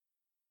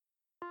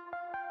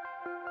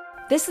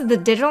This is the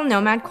Digital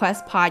Nomad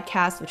Quest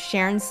podcast with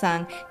Sharon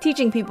Sung,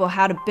 teaching people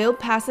how to build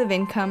passive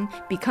income,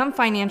 become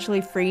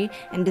financially free,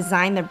 and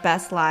design their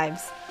best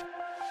lives.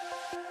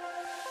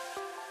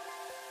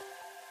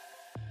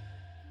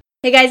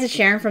 Hey guys, it's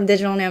Sharon from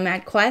Digital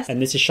Nomad Quest.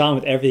 And this is Sean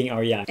with Everything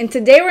React. And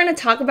today we're going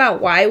to talk about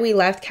why we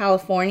left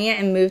California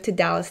and moved to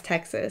Dallas,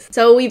 Texas.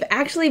 So we've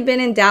actually been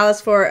in Dallas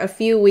for a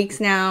few weeks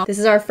now. This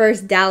is our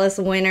first Dallas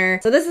winter.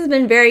 So this has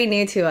been very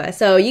new to us.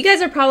 So you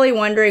guys are probably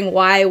wondering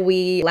why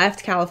we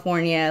left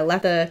California,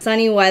 left the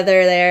sunny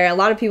weather there. A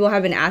lot of people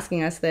have been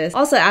asking us this.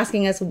 Also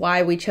asking us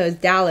why we chose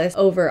Dallas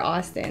over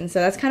Austin. So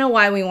that's kind of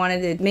why we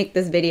wanted to make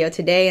this video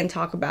today and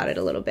talk about it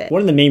a little bit. One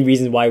of the main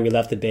reasons why we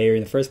left the Bay Area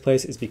in the first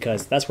place is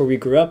because that's where we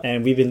grew up.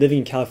 And we've been living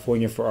in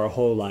California for our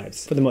whole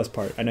lives, for the most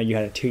part. I know you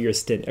had a 2-year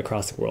stint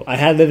across the world. I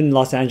had lived in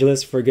Los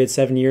Angeles for a good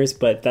 7 years,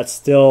 but that's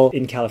still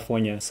in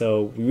California.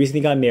 So we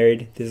recently got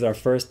married. This is our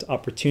first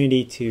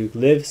opportunity to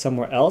live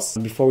somewhere else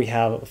before we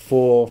have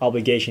full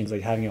obligations,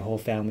 like having a whole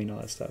family and all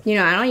that stuff. You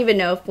know, I don't even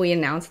know if we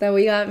announced that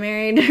we got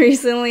married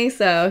recently.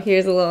 So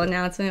here's a little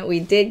announcement.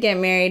 We did get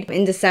married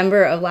in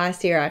December of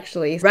last year,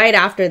 actually. Right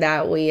after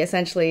that, we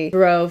essentially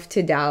drove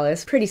to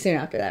Dallas pretty soon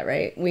after that,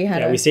 right? We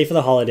stayed for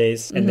the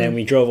holidays and then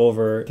we drove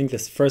over, I think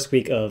this first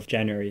week of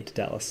January to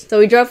Dallas. So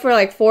we drove for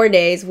like 4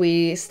 days.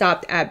 We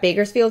stopped at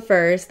Bakersfield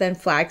first, then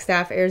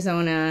Flagstaff,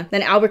 Arizona,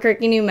 then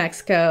Albuquerque, New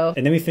Mexico.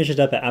 And then we finished it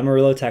up at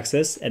Amarillo,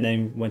 Texas, and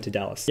then went to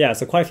Dallas. Yeah,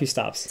 so quite a few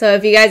stops. So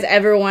if you guys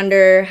ever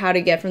wonder how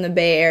to get from the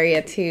Bay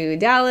Area to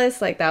Dallas,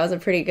 like that was a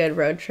pretty good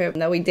road trip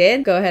that we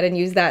did. Go ahead and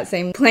use that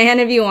same plan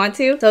if you want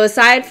to. So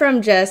aside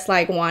from just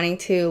like wanting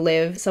to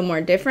live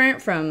somewhere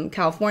different from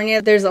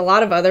California, there's a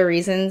lot of other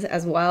reasons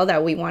as well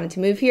that we wanted to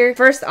move here.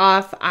 First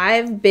off,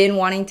 I've been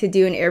wanting to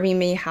do an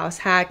Airbnb house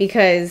hack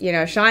because, you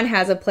know, Sean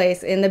has a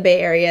place in the Bay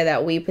Area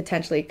that we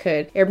potentially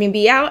could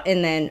Airbnb out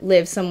and then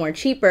live somewhere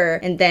cheaper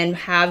and then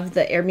have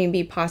the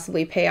Airbnb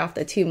possibly pay off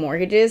the 2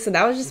 mortgages. So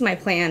that was just my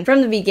plan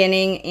from the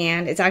beginning,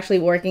 and it's actually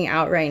working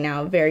out right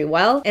now very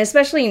well. And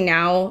especially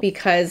now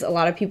because a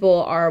lot of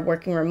people are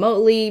working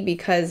remotely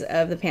because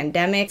of the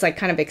pandemic. It's like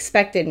kind of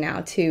expected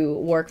now to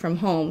work from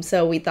home.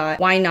 So we thought,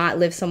 why not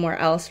live somewhere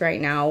else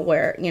right now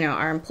where, you know,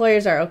 our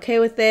employers are okay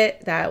with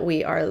it, that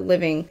we are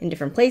living in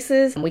different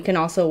places. We can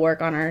also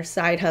work on our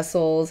side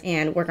hustles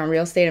and work on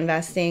real estate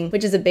investing,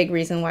 which is a big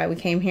reason why we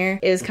came here.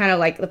 It is kind of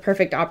like the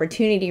perfect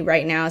opportunity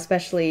right now,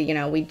 especially, you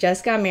know, we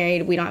just got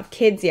married. We don't have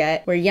kids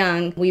yet. We're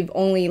young. We've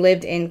only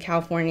lived in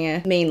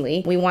California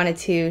mainly. We wanted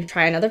to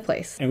try another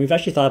place. And we've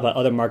actually thought about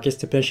other markets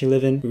to potentially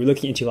live in. We were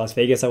looking into Las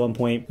Vegas at one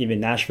point, even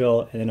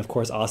Nashville, and then of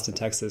course Austin,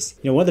 Texas.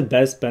 You know, one of the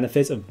best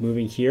benefits of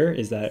moving here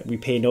is that we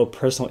pay no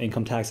personal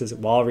income taxes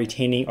while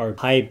retaining our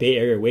high Bay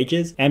Area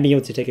wages and being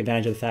able to take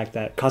advantage of the fact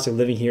that cost of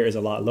living here is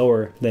a lot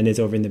lower than it is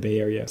over in the Bay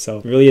Area. So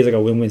it really is like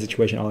a win-win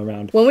situation all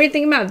around. When we were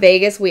thinking about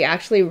Vegas, we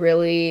actually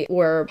really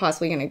were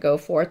possibly going to go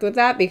forth with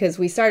that because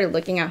we started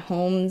looking at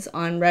homes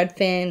on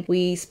Redfin.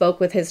 We spoke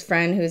with his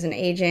friend who's an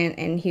agent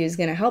and he was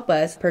going to help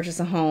us purchase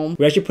a home.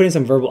 We actually put in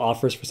some verbal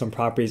offers for some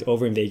properties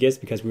over in Vegas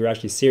because we were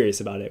actually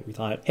serious about it. We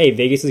thought, hey,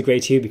 Vegas is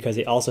great too because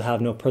they also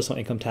have no personal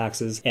income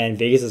taxes and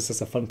Vegas is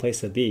just a fun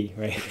place to be,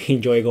 right? We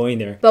enjoy going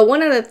there. But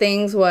one of the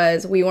things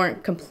was we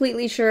weren't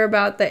completely sure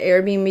about the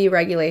Airbnb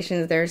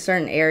regulations. There are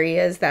certain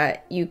areas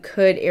that you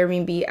could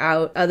Airbnb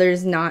out,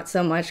 others not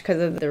so much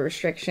because of the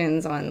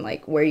restrictions on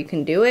like where you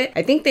can do it.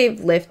 I think they've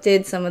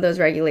lifted some of those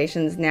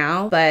regulations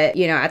now, but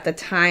you know, at the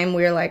time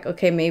we were like,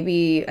 okay,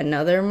 maybe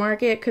another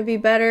market could be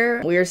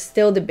better. We were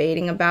still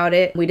debating about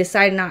it. We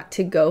decided not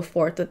to go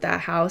forth with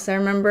that house. I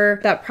remember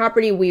that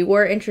property we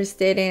were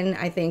interested in,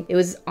 I think it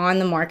was on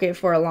the market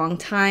for a long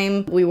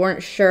time. We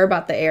weren't sure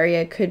about the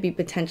area. It could be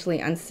potentially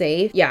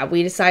unsafe. Yeah,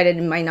 we decided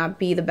it might not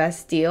be the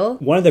best deal.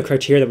 One of the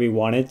criteria that we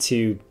wanted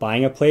to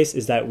buying a place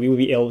is that we would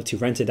be able to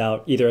rent it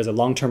out either as a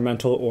long-term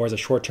rental or as a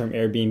short-term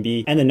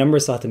Airbnb, and the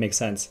numbers still have to make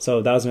sense.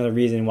 So that was another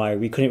reason why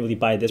we couldn't really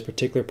buy this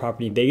particular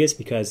property in Vegas,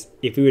 because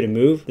if we were to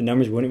move, the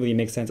numbers wouldn't really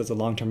make sense as a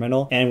long-term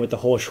rental. And with the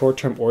whole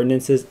short-term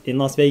ordinances in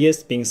Las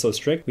Vegas being so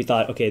strict, we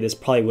thought, okay, this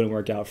probably wouldn't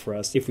work out for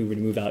us if we were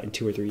to move out in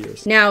 2 or 3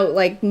 years. Now,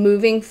 like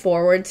moving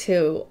forward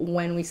to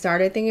when we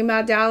started thinking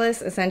about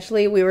Dallas,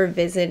 essentially we were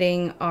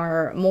visiting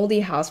our Moldy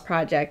House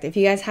project. If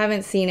you guys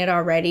haven't seen it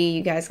already,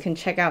 you guys can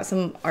check out some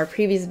of our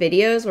previous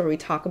videos where we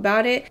talk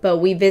about it. But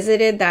we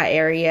visited that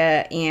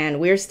area and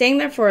we were staying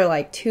there for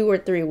like 2 or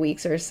 3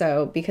 weeks or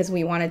so because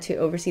we wanted to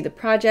oversee the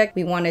project.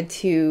 We wanted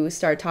to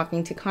start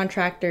talking to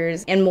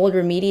contractors and mold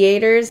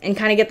remediators and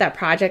kind of get that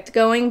project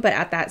going. But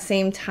at that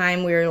same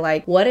time, we were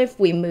like, what if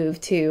we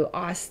moved to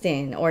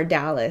Austin or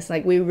Dallas?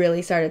 Like we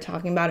really started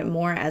talking about it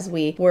more as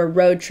we were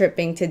road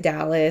tripping to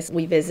Dallas.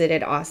 We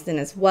visited Austin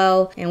as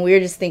well, and we were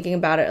just thinking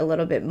about it a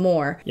little bit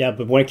more. Yeah,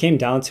 but when it came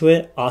down to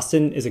it,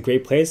 Austin is a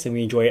great place and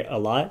we enjoy it a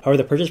lot. However,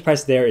 the purchase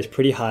price there is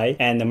pretty high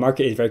and the market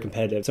market is very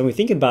competitive. So when we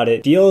think about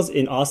it, deals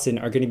in Austin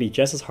are going to be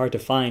just as hard to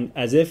find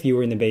as if you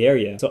were in the Bay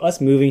Area. So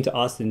us moving to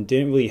Austin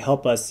didn't really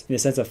help us in the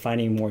sense of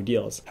finding more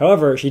deals.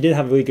 However, she did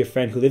have a really good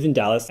friend who lived in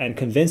Dallas and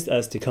convinced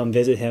us to come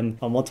visit him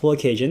on multiple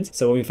occasions.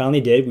 So when we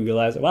finally did, we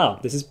realized, wow,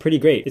 this is pretty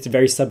great. It's a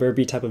very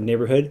suburby type of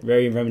neighborhood,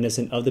 very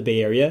reminiscent of the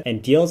Bay Area,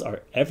 and deals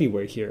are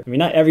everywhere here. I mean,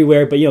 not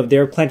everywhere, but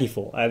they're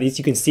plentiful. At least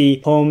you can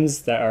see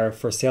homes that are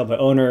for sale by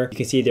owner. You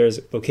can see there's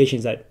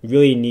locations that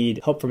really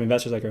need help from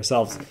investors like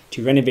ourselves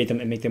to renovate them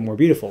and make them more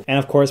beautiful. And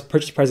of course,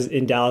 purchase prices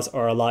in Dallas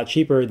are a lot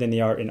cheaper than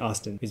they are in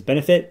Austin. There's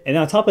benefit. And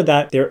on top of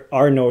that, there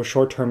are no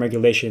short-term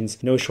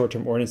regulations, no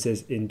short-term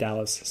ordinances in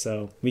Dallas.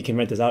 So we can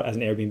rent this out as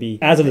an Airbnb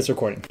as of this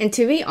recording. And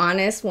to be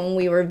honest, when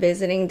we were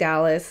visiting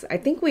Dallas, I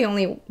think we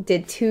only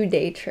did 2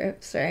 day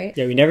trips, right?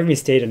 Yeah, we never even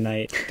stayed a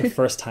night the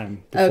first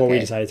time before we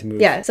decided to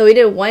move. Yeah, so we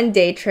did 1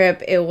 day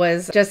trip. It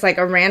was just like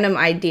a random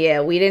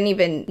idea. We didn't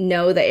even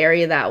know the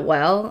area that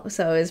well.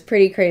 So it was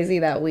pretty crazy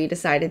that we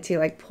decided to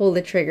like pull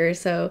the trigger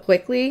so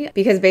quickly,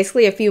 because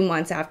basically a few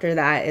months after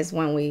that is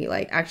when we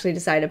like actually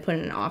decided to put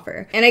in an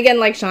offer. And again,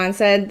 like Sean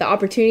said, the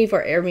opportunity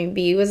for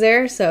Airbnb was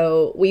there.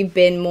 So we've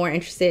been more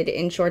interested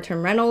in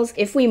short-term rentals.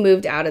 If we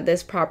moved out of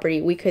this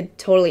property, we could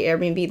totally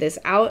Airbnb this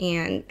out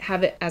and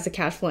have it as a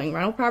cash flowing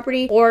rental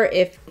property. Or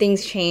if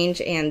things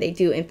change and they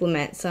do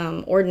implement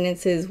some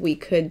ordinances, we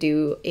could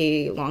do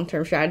a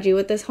long-term strategy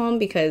with this home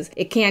because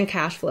it can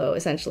cash flow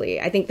essentially.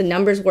 I think the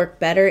numbers work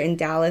better in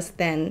Dallas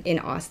than in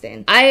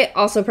Austin. I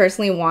also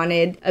personally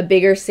wanted a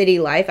bigger city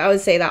life. I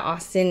would say that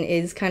Austin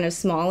is kind of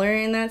smaller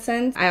in that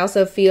sense. I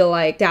also feel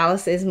like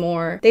Dallas is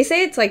more, they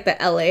say it's like the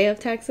LA of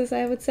Texas,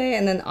 I would say,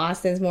 and then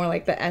Austin's more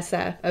like the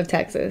SF of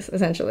Texas,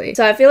 essentially.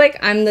 So I feel like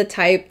I'm the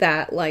type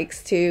that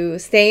likes to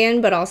stay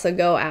in but also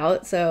go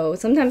out. So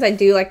sometimes I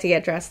do like to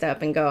get dressed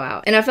up and go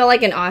out. And I feel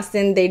like in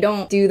Austin, they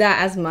don't do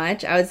that as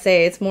much. I would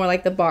say it's more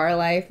like the bar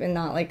life and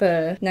not like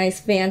the nice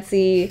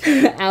fancy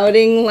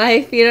outing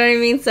life, you know what I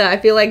mean? So I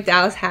feel like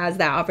Dallas has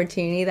that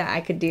opportunity that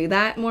I could do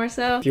that more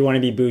so. If you want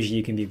to be bougie,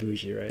 you can be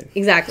bougie, right?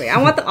 Exactly.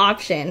 I want the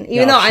option.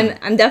 Even though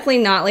I'm definitely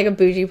not like a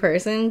bougie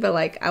person, but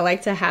like I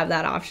like to have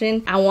that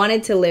option. I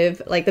wanted to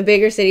live like the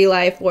bigger city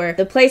life, where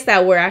the place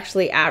that we're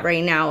actually at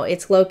right now,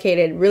 it's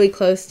located really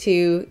close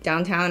to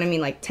downtown. I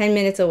mean like 10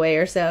 minutes away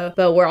or so,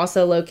 but we're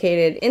also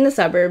located in the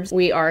suburbs.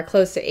 We are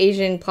close to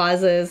Asian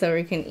plazas so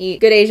we can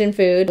eat good Asian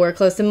food. We're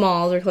close to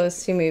malls, we're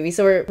close to movies.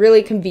 So we're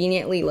really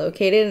conveniently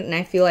located. And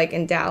I feel like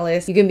in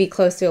Dallas, you can be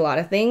close to a lot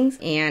of things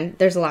and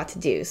there's a lot to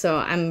do. So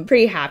I'm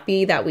pretty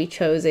happy that we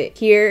chose it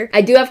here.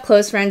 I do have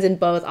close friends in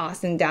both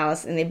Austin and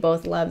Dallas, and they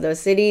both love those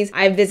cities.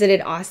 I've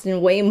visited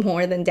Austin way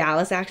more than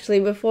Dallas actually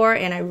before,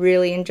 and I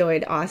really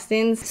enjoyed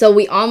Austin. So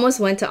we almost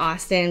went to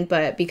Austin,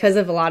 but because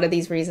of a lot of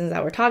these reasons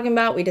that we're talking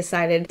about, we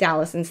decided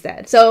Dallas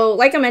instead. So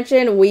like I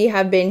mentioned, we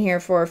have been here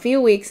for a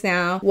few weeks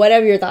now. What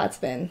have your thoughts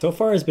been? So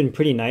far, it's been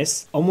pretty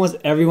nice. Almost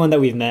everyone that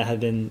we've met have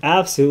been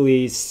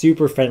absolutely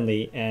super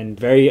friendly and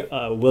very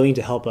willing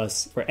to help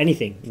us for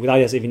anything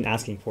without us even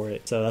asking for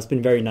it. So that's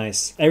been very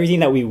nice. Everything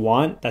that we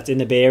want that's in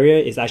the Bay Area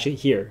is actually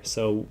here.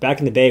 So back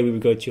in the Bay, we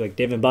would go to like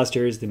Dave &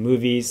 Buster's, the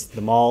movies,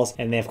 the malls,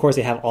 and then of course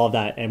they have all of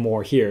that and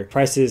more here.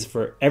 Prices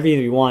for everything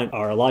we want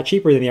are a lot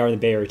cheaper than they are in the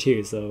Bay Area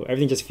too. So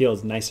everything just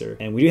feels nicer.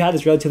 And we do have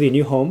this relatively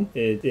new home.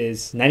 It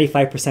is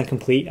 95%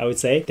 complete, I would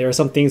say. There are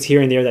some things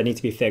here and there that need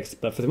to be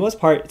fixed, but for the most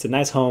part, it's a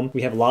nice home.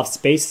 We have a lot of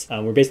space.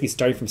 We're basically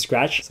starting from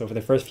scratch. So for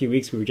the first few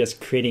weeks, we were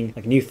just creating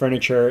like new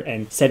furniture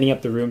and setting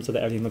up the room so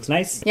that everything looks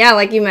nice. Yeah,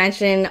 like you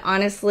mentioned,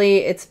 honestly,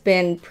 it's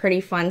been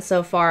pretty fun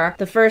so far.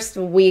 The first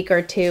week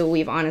or two,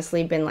 we've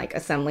honestly been like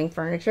assembling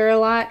furniture a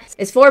lot.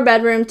 It's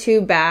 4-bedroom,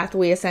 2-bath.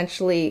 We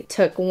essentially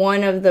took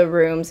one of the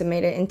rooms and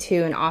made it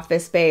into an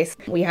office space.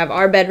 We have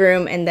our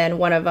bedroom, and then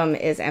one of them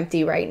is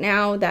empty right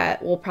now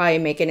that will probably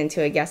make it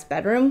into a guest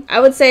bedroom. I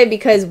would say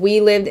because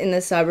we lived in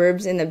the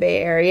suburbs in the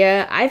Bay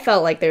Area, I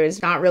felt like there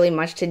was not really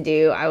much to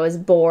do. I was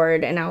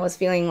bored and I was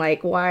feeling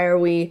like, why are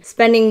we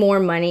spending more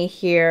money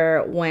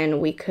here when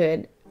we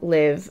could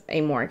live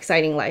a more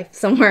exciting life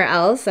somewhere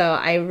else? So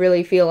I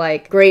really feel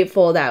like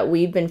grateful that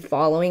we've been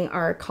following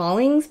our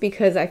callings,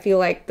 because I feel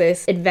like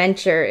this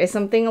adventure is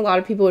something a lot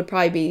of people would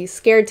probably be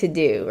scared to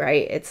do,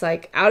 right? It's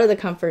like out of the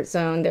comfort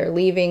zone. They're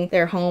leaving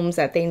their homes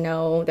that they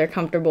know they're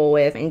comfortable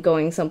with and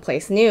going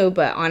someplace new.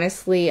 But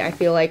honestly, I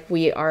feel like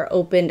we are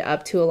opened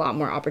up to a lot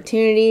more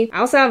opportunity. I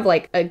also have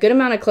like a good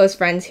amount of close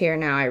friends here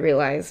now. I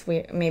realize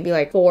we maybe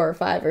like 4 or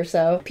 5 or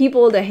so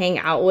people to hang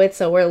out with.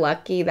 So we're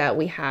lucky that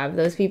we have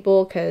those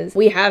people, because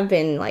we have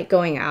been like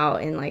going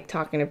out and like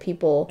talking to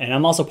people. And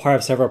I'm also part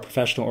of several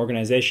professional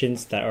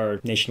organizations that are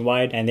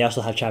nationwide, and they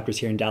also have chapters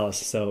here in Dallas.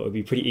 So it would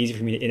be pretty easy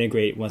for me to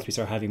integrate once we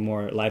start having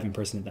more live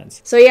in-person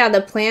events. So yeah, the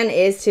plan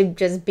is to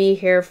just be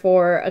here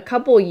for a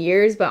couple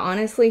years, but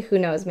honestly, who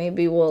knows?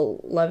 Maybe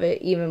we'll love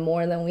it even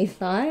more than we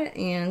thought.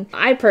 And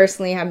I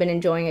personally have been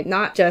enjoying it,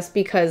 not just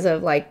because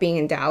of like being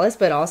in Dallas,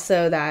 but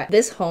also that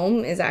this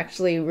home is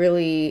actually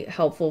really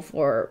helpful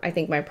for, I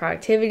think, my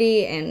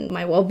productivity and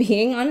my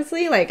well-being,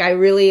 honestly. Like I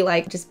really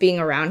like just being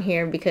around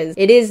here because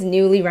it is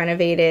newly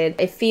renovated.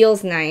 It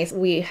feels nice.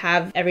 We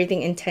have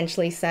everything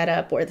intentionally set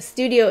up where the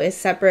studio is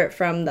separate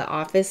from the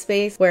office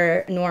space,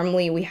 where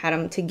normally we had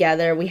them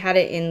together. We had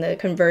it in the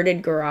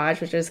converted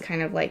garage, which was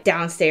kind of like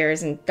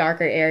downstairs and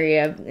darker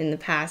area in the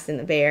past in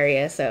the Bay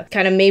Area. So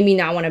kind of made me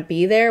not want to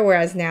be there.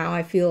 Whereas now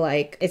I feel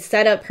like it's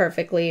set up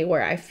perfectly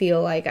where I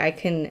feel like I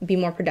can be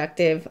more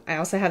productive. I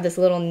also have this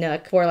little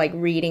nook for like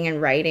reading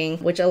and writing,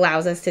 which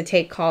allows us to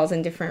take calls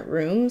in different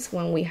rooms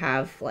when we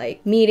have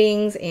like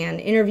meetings and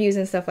interviews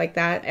and stuff like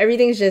that.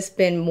 Everything's just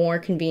been more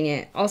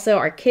convenient. Also,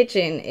 our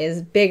kitchen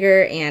is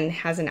bigger and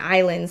has an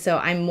island, so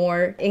I'm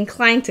more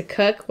inclined to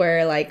cook,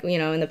 where like, you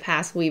know, in the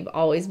past we've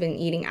always been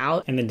eating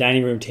out. And the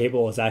dining room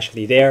table is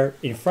actually there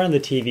in front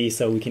of the TV,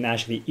 so we can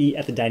actually eat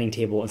at the dining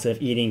table instead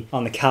of eating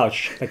on the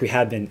couch like we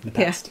have been in the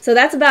past. Yeah. So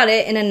that's about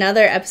it. In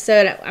another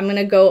episode, I'm going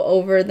to go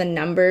over the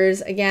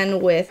numbers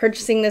again with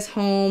purchasing this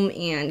home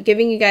and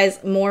giving you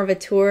guys more of a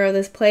tour of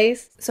this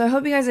place. So I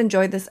hope you guys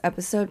enjoyed this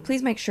episode.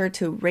 Please make sure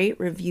to rate,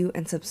 review,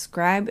 and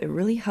subscribe. It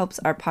really helps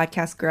our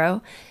podcast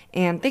grow.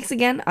 And thanks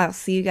again. I'll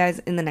see you guys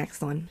in the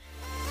next one.